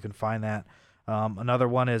you can find that. Another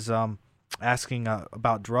one is asking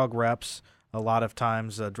about drug reps. A lot of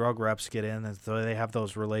times drug reps get in, and so they have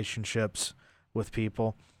those relationships with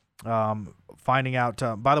people. Finding out,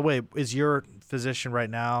 by the way, is your physician right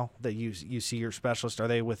now that you see your specialist, are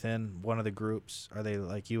they within one of the groups? Are they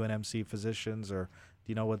like UNMC physicians, or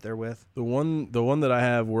do you know what they're with? The one that I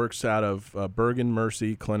have works out of Bergen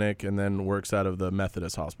Mercy Clinic, and then works out of the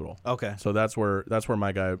Methodist Hospital. Okay. So that's where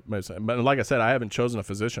my guy. But like I said, I haven't chosen a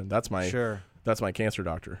physician. That's my cancer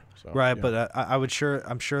doctor. So, right, yeah. but I'm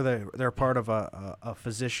sure they're part of a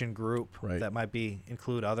physician group that might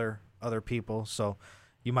include other people. So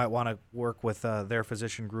you might want to work with their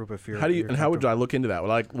physician group if you're. How would I look into that?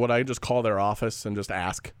 Would I just call their office and just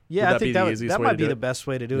ask? Yeah, I think that might be the it? best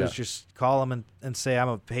way to do it. Is just call them and say, I'm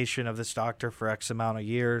a patient of this doctor for X amount of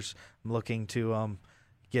years. I'm looking to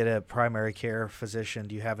get a primary care physician.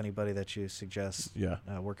 Do you have anybody that you suggest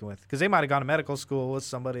working with? Because they might have gone to medical school with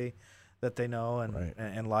somebody that they know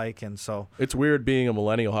and like, and so it's weird being a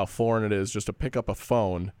millennial how foreign it is just to pick up a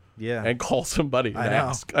phone and call somebody and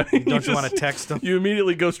ask. I mean, don't you want to text them? You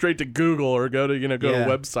immediately go straight to Google or go to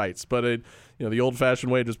websites, but the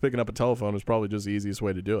old-fashioned way of just picking up a telephone is probably just the easiest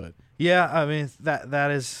way to do it. Yeah, I mean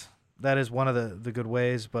that is one of the good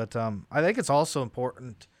ways, but I think it's also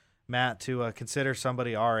important, Matt, to consider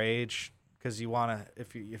somebody our age, because you want to,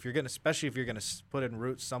 if you're especially if you're going to put in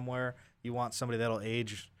roots somewhere, you want somebody that'll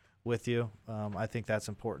age with you. I think that's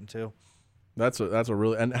important too. That's a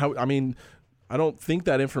really, and how, I mean, I don't think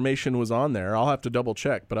that information was on there. I'll have to double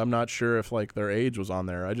check, but I'm not sure if like their age was on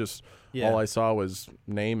there. All I saw was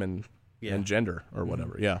name and gender or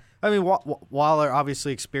whatever. Yeah. I mean, while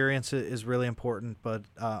obviously experience is really important, but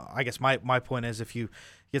I guess my point is, if you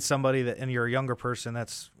get somebody and you're a younger person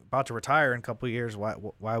that's about to retire in a couple of years,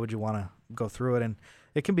 why would you want to go through it? And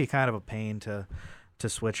it can be kind of a pain to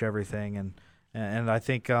switch everything. And I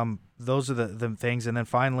think those are the things. And then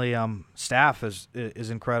finally, staff is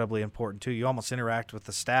incredibly important too. You almost interact with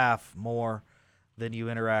the staff more than you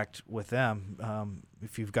interact with them.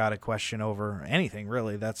 If you've got a question over anything,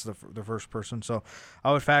 really, that's the first person. So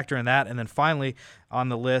I would factor in that. And then finally on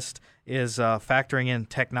the list is factoring in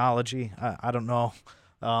technology. I don't know.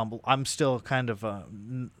 I'm still kind of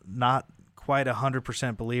not quite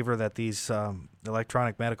 100% believer that these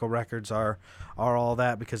electronic medical records are all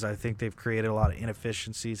that, because I think they've created a lot of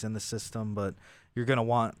inefficiencies in the system. But you're going to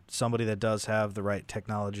want somebody that does have the right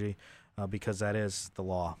technology, because that is the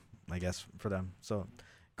law, I guess, for them. So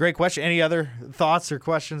great question. Any other thoughts or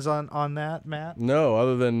questions on that, Matt? No,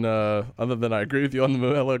 other than I agree with you on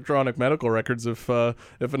the electronic medical records. If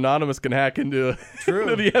Anonymous can hack into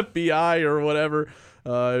the FBI or whatever,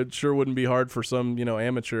 it sure wouldn't be hard for some,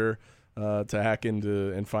 amateur to hack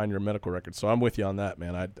into and find your medical records. So I'm with you on that,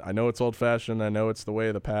 man. I know it's old-fashioned. I know it's the way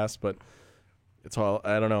of the past, but it's all,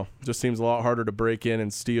 I don't know. It just seems a lot harder to break in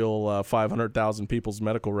and steal 500,000 people's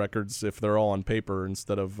medical records if they're all on paper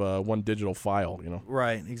instead of one digital file,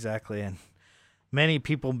 Right, exactly. And many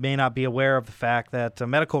people may not be aware of the fact that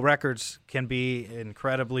medical records can be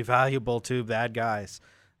incredibly valuable to bad guys.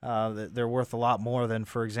 They're worth a lot more than,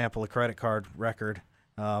 for example, a credit card record.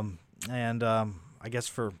 And I guess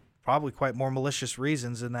for probably quite more malicious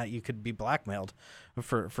reasons in that you could be blackmailed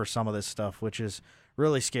for some of this stuff, which is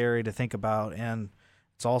really scary to think about. And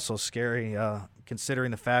it's also scary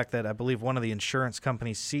considering the fact that I believe one of the insurance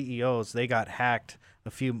company's CEOs, they got hacked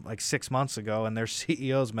 6 months ago, and their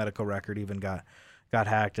CEO's medical record even got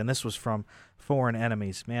hacked. And this was from foreign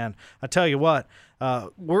enemies. Man, I tell you what,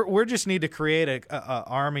 we just need to create a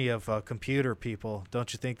army of computer people,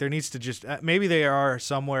 don't you think? There needs to just maybe they are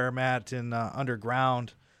somewhere, Matt, in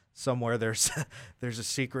underground somewhere. There's a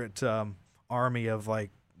secret army of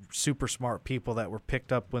like super smart people that were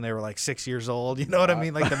picked up when they were like 6 years old. You know what I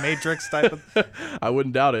mean? Like the Matrix type of. I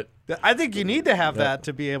wouldn't doubt it. I think you need to have that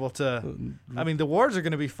to be able to. I mean, the wars are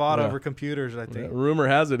going to be fought over computers, I think. Rumor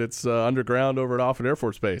has it it's underground over at Offutt Air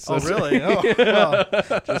Force Base. Oh, really? Oh, well,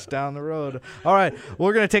 just down the road. All right.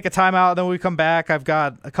 We're going to take a timeout. Then when we come back, I've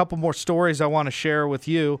got a couple more stories I want to share with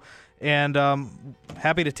you. And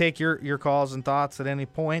happy to take your calls and thoughts at any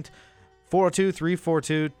point.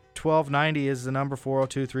 402-342-1290 is the number,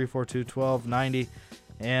 402-342-1290.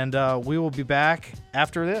 And we will be back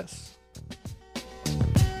after this.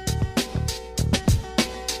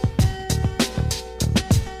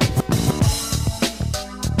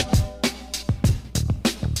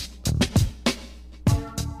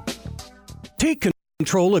 Take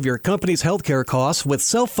control of your company's healthcare costs with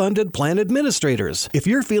self-funded plan administrators. If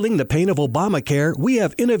you're feeling the pain of Obamacare, we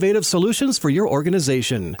have innovative solutions for your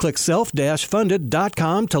organization. Click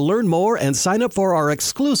self-funded.com to learn more and sign up for our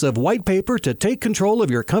exclusive white paper to take control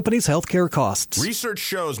of your company's healthcare costs. Research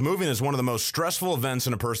shows moving is one of the most stressful events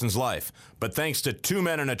in a person's life. But thanks to Two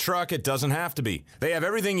Men and a Truck, it doesn't have to be. They have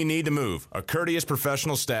everything you need to move. A courteous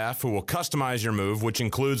professional staff who will customize your move, which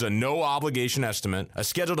includes a no-obligation estimate, a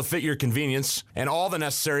schedule to fit your convenience, and all the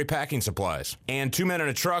necessary packing supplies. And Two Men and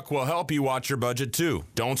a Truck will help you watch your budget too.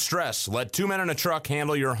 Don't stress. Let Two Men and a Truck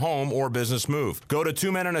handle your home or business move. Go to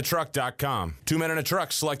twomenandatruck.com. Two Men and a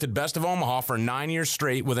Truck selected Best of Omaha for 9 years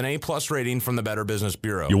straight with an A+ rating from the Better Business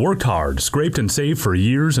Bureau. You worked hard, scraped and saved for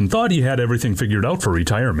years, and thought you had everything figured out for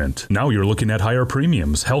retirement. Now you're looking at higher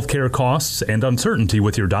premiums, healthcare costs, and uncertainty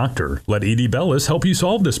with your doctor. Let Edie Bellis help you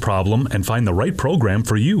solve this problem and find the right program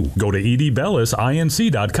for you. Go to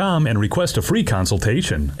edibellisinc.com and request a free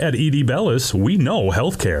consultation. At Edie Bellis, we know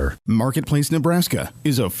healthcare. Marketplace Nebraska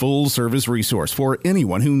is a full-service resource for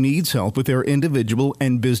anyone who needs help with their individual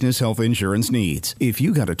and business health insurance needs. If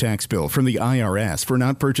you got a tax bill from the IRS for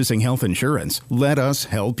not purchasing health insurance, let us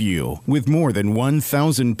help you. With more than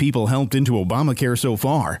 1,000 people helped into Obamacare so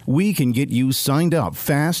far, we can get you signed up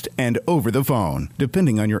fast and over the phone.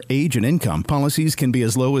 Depending on your age and income, policies can be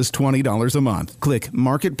as low as $20 a month. Click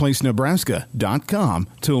marketplacenebraska.com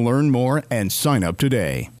to learn more and sign up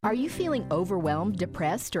today. Are you feeling overwhelmed,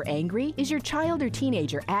 depressed, or angry? Is your child or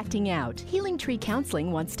teenager acting out? Healing Tree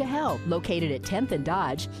Counseling wants to help. Located at 10th and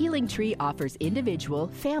Dodge, Healing Tree offers individual,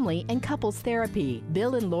 family, and couples therapy.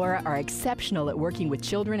 Bill and Laura are exceptional at working with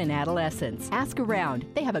children and adolescents. Ask around.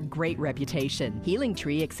 They have a great reputation. Healing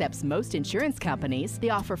Tree accepts most insurance companies. They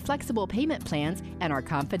offer flexible payment plans and are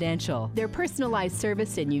confidential. Their personalized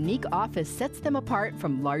service and unique office sets them apart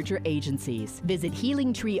from larger agencies. Visit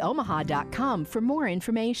HealingTreeOmaha.com for more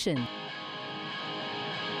information. You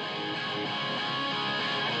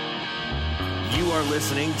are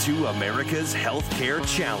listening to America's Healthcare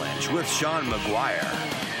Challenge with Sean McGuire.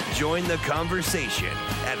 Join the conversation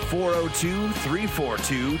at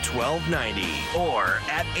 402-342-1290 or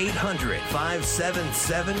at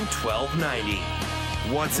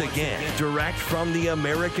 800-577-1290. Once again, direct from the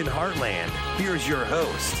American heartland, here's your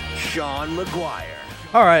host, Sean McGuire.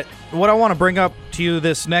 All right, what I want to bring up to you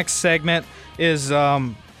this next segment is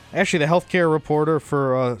actually the healthcare reporter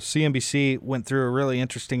for CNBC went through a really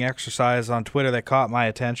interesting exercise on Twitter that caught my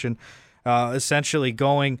attention, essentially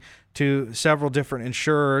going to several different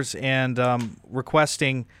insurers and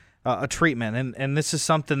requesting a treatment. And this is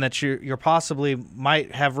something that you're possibly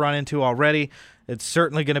might have run into already. It's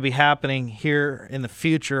certainly going to be happening here in the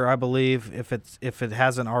future, I believe, if it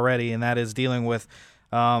hasn't already, and that is dealing with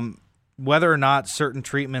whether or not certain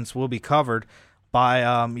treatments will be covered by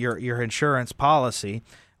your insurance policy.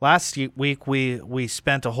 Last week, we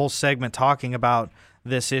spent a whole segment talking about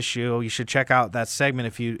this issue. You should check out that segment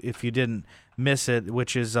if you didn't miss it,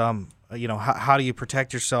 which is how do you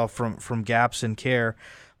protect yourself from gaps in care,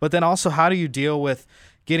 but then also how do you deal with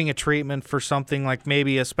getting a treatment for something like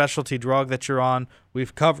maybe a specialty drug that you're on.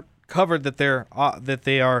 We've covered that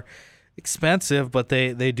they are expensive, but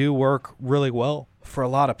they do work really well for a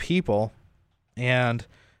lot of people, and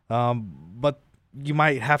but you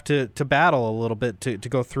might have to battle a little bit to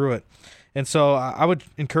go through it. And so I would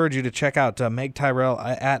encourage you to check out Meg Tyrell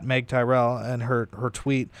at Meg Tyrell and her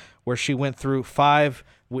tweet where she went through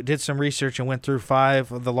did some research and went through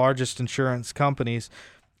 5 of the largest insurance companies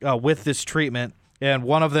with this treatment. And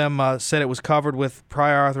one of them said it was covered with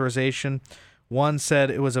prior authorization. One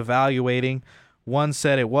said it was evaluating. One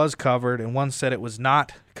said it was covered, and one said it was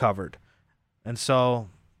not covered. And so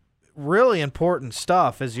really important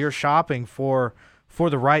stuff as you're shopping for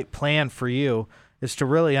the right plan for you is to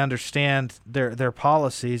really understand their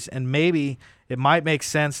policies, and maybe it might make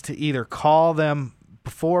sense to either call them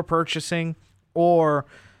before purchasing or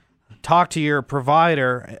talk to your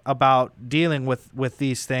provider about dealing with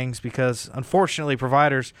these things, because unfortunately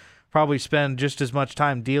providers probably spend just as much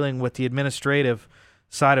time dealing with the administrative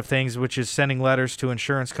side of things, which is sending letters to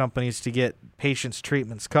insurance companies to get patients'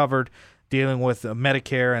 treatments covered, dealing with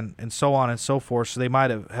Medicare and so on and so forth. So they might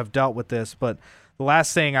have dealt with this. But the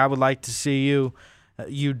last thing I would like to see you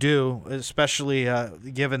do, especially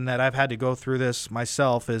given that I've had to go through this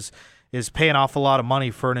myself, is paying off a lot of money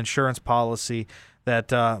for an insurance policy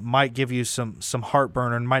that might give you some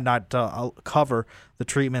heartburn and might not cover the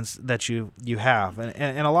treatments that you have.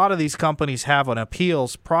 And a lot of these companies have an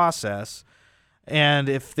appeals process, and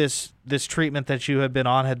if this treatment that you had been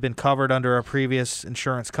on had been covered under a previous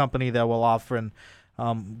insurance company, that will often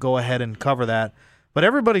go ahead and cover that. But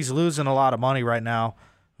everybody's losing a lot of money right now.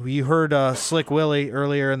 You heard Slick Willie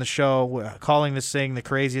earlier in the show calling this thing the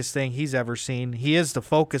craziest thing he's ever seen. He is the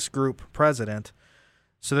focus group president.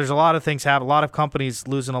 So there's a lot of things happening. A lot of companies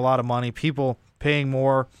losing a lot of money, people paying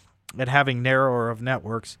more and having narrower of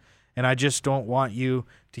networks. And I just don't want you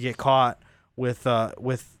to get caught with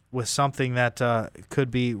something that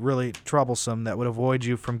could be really troublesome, that would avoid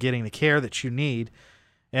you from getting the care that you need,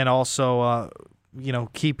 and also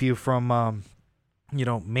keep you from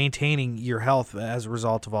maintaining your health as a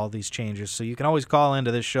result of all these changes. So you can always call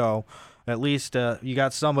into this show. At least you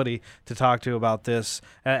got somebody to talk to about this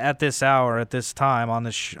at this hour, at this time on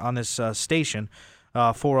this station.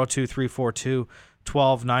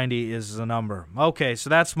 402-342-1290 is the number. Okay, so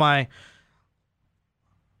that's my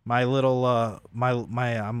little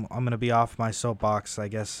I'm going to be off my soapbox, I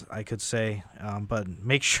guess I could say. But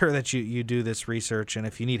make sure that you do this research, and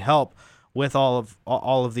if you need help with all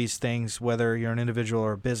of these things, whether you're an individual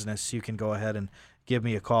or a business, you can go ahead and give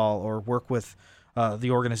me a call or work with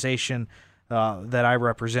the organization that I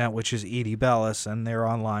represent, which is Edie Bellis, and they're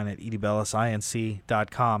online at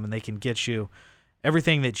ediebellisinc.com, and they can get you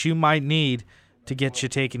everything that you might need to get you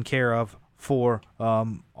taken care of for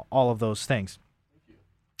all of those things.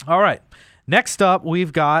 All right. Next up,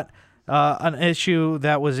 we've got an issue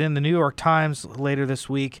that was in the New York Times later this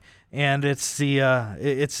week, and it's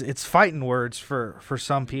it's fighting words for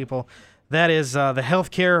some people. That is the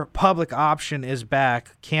healthcare public option is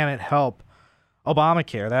back. Can it help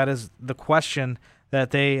Obamacare? That is the question that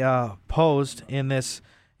they posed in this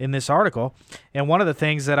article. And one of the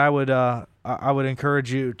things that I would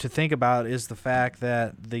encourage you to think about is the fact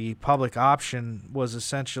that the public option was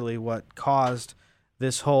essentially what caused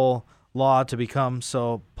this whole law to become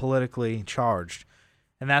so politically charged.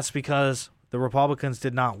 And that's because the Republicans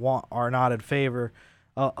are not in favor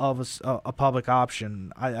of a public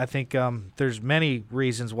option. I think there's many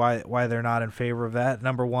reasons why they're not in favor of that.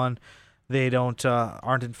 Number one, they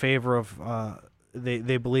aren't in favor of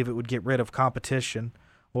they believe it would get rid of competition.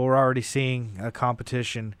 Well, we're already seeing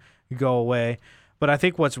competition go away. But I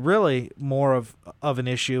think what's really more of an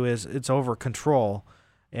issue is it's over control.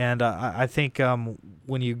 And I think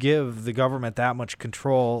when you give the government that much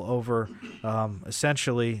control over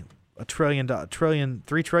essentially a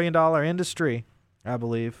 $3 trillion industry, I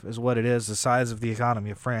believe, is what it is, the size of the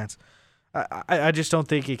economy of France, I just don't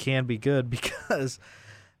think it can be good, because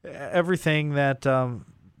everything that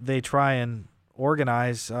they try and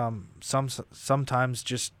organize sometimes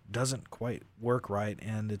just doesn't quite work right,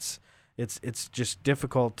 and it's just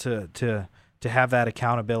difficult to have that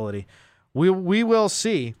accountability. We will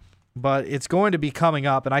see, but it's going to be coming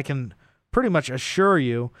up, and I can pretty much assure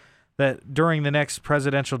you that during the next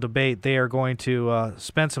presidential debate, they are going to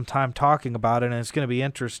spend some time talking about it, and it's going to be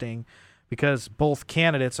interesting because both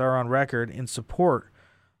candidates are on record in support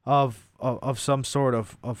of some sort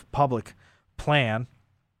of public plan.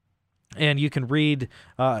 And you can read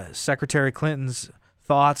Secretary Clinton's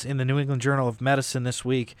thoughts in the New England Journal of Medicine this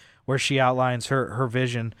week, where she outlines her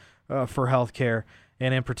vision for healthcare,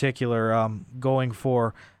 and in particular going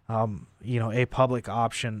for a public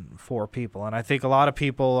option for people. And I think a lot of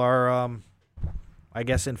people are, I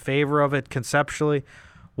guess, in favor of it conceptually.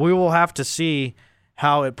 We will have to see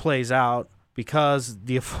how it plays out, because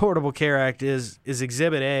the Affordable Care Act is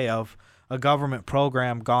Exhibit A of a government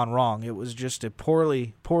program gone wrong. It was just a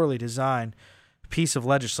poorly designed piece of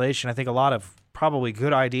legislation. I think a lot of probably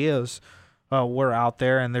good ideas were out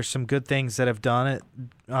there, and there's some good things that have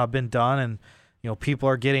been done, and people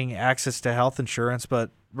are getting access to health insurance. But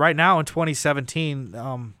right now in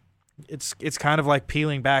 2017, it's kind of like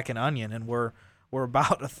peeling back an onion, and we're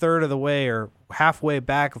about a third of the way or halfway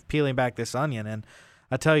back of peeling back this onion. And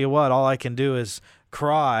I tell you what, all I can do is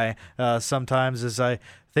cry sometimes as I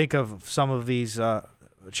think of some of these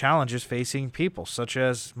challenges facing people, such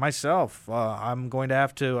as myself. I'm going to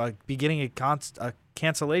have to be getting a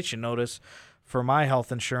cancellation notice for my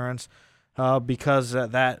health insurance because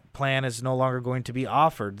that plan is no longer going to be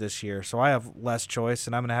offered this year. So I have less choice,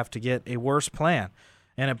 and I'm going to have to get a worse plan.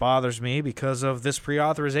 And it bothers me because of this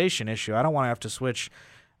pre-authorization issue. I don't want to have to switch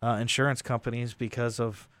insurance companies because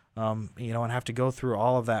of and have to go through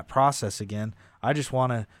all of that process again. I just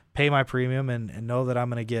want to pay my premium and know that I'm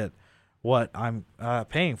going to get what I'm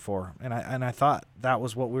paying for. And I thought that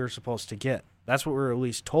was what we were supposed to get. That's what we were at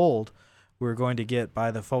least told we were going to get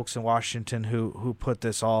by the folks in Washington who put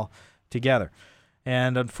this all together.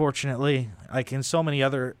 And unfortunately, like in so many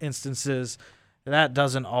other instances, that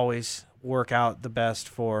doesn't always work out the best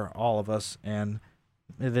for all of us. And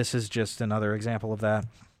this is just another example of that.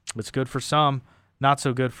 It's good for some, not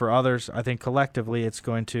so good for others. I think collectively it's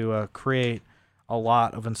going to create a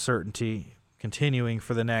lot of uncertainty continuing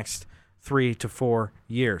for the next 3 to 4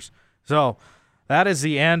 years. So that is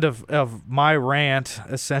the end of my rant,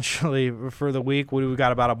 essentially, for the week. We've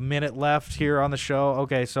got about a minute left here on the show.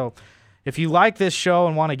 Okay, so if you like this show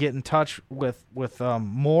and want to get in touch with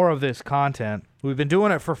more of this content, we've been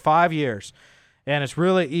doing it for 5 years, and it's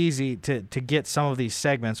really easy to get some of these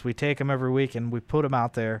segments. We take them every week and we put them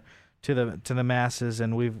out there to the masses,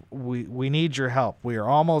 and we need your help. We are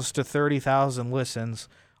almost to 30,000 listens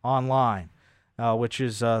online, which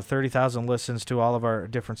is 30,000 listens to all of our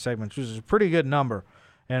different segments, which is a pretty good number,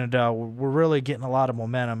 and we're really getting a lot of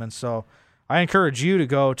momentum. And so I encourage you to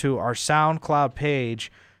go to our SoundCloud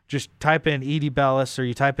page. Just type in Edie Bellis, or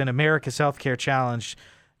you type in America's Healthcare Challenge.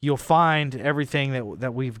 You'll find everything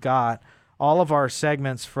that we've got. All of our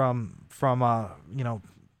segments from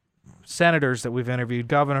senators that we've interviewed,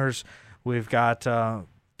 governors. We've got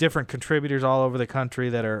different contributors all over the country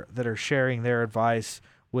that are sharing their advice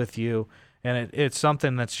with you, and it's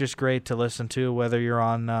something that's just great to listen to. Whether you're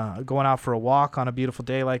on going out for a walk on a beautiful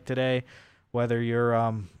day like today, whether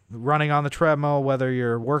you're running on the treadmill, whether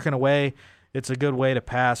you're working away. It's a good way to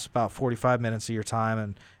pass about 45 minutes of your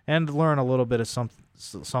time and learn a little bit of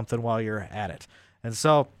something while you're at it. And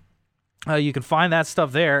so you can find that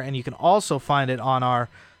stuff there, and you can also find it on our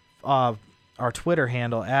Twitter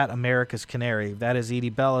handle at America's Canary. That is Edie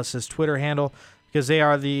Bellis' Twitter handle, because they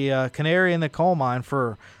are the canary in the coal mine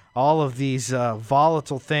for all of these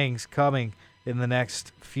volatile things coming in the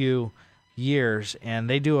next few years. And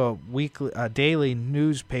they do a daily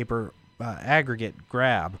newspaper aggregate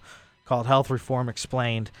grab called Health Reform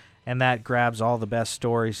Explained, and that grabs all the best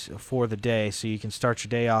stories for the day, so you can start your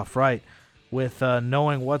day off right with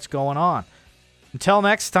knowing what's going on. Until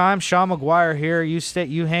next time, Sean McGuire here.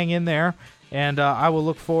 You hang in there, and I will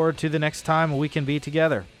look forward to the next time we can be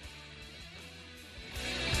together.